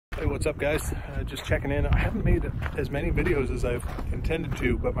What's up, guys? Just checking in. I haven't made as many videos as I've intended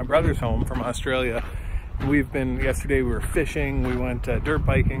to, but my brother's home from Australia. Yesterday we were fishing, we went dirt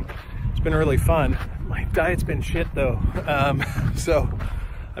biking. It's been really fun. My diet's been shit though. So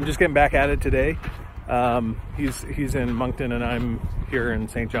I'm just getting back at it today. He's in Moncton and I'm here in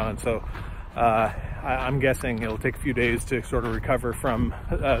St. John. So I'm guessing it'll take a few days to sort of recover from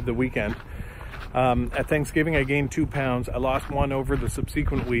the weekend. At Thanksgiving, I gained 2 pounds. I lost 1 over the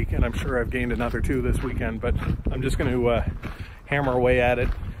subsequent week, and I'm sure I've gained another 2 this weekend, but I'm just going to hammer away at it,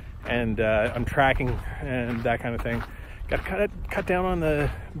 and I'm tracking and that kind of thing. Got to cut down on the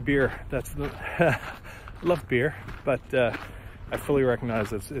beer. I love beer, but I fully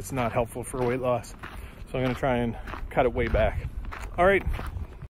recognize it's not helpful for weight loss, so I'm going to try and cut it way back. All right,